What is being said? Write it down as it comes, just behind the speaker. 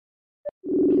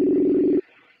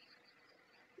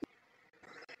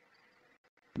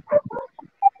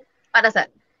What is that?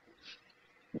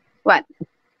 What?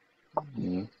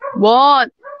 Mm.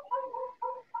 What?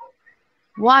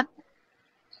 What?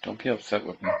 Don't be upset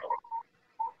with me.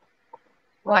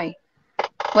 Why?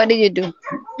 What did you do?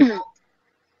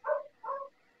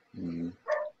 Mm.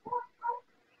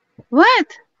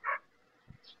 What?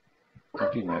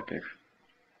 Don't be mad, babe.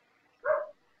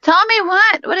 Tell me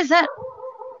what? What is that?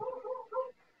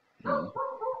 Mm.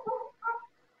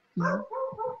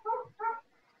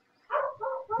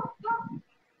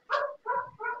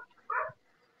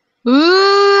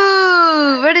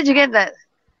 Ooh, where did you get that?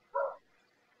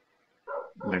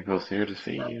 Like I was here to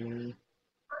see you.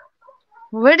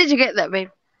 Where did you get that, babe?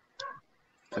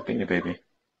 It's a beanie baby.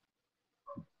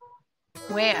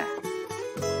 Where?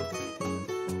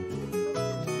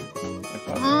 I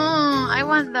bought I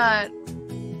want that.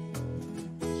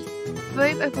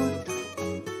 Babe, I want.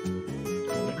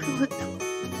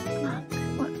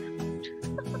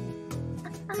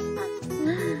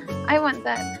 I want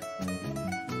that.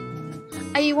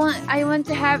 I want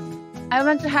to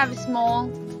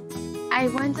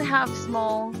have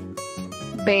small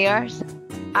bears.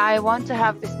 I want to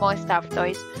have small stuffed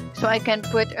toys so I can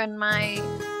put in my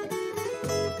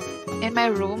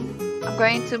room. I'm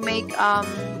going to make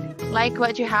like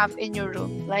what you have in your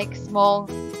room, like small,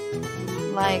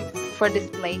 like for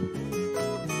display.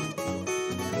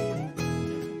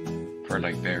 for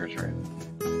like bears, right?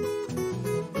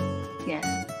 Yes.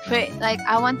 Like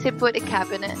I want to put a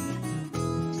cabinet,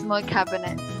 small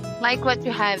cabinet, like what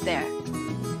you have there.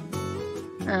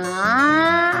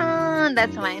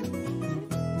 That's mine.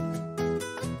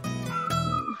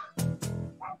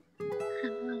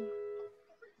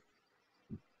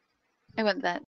 I want that.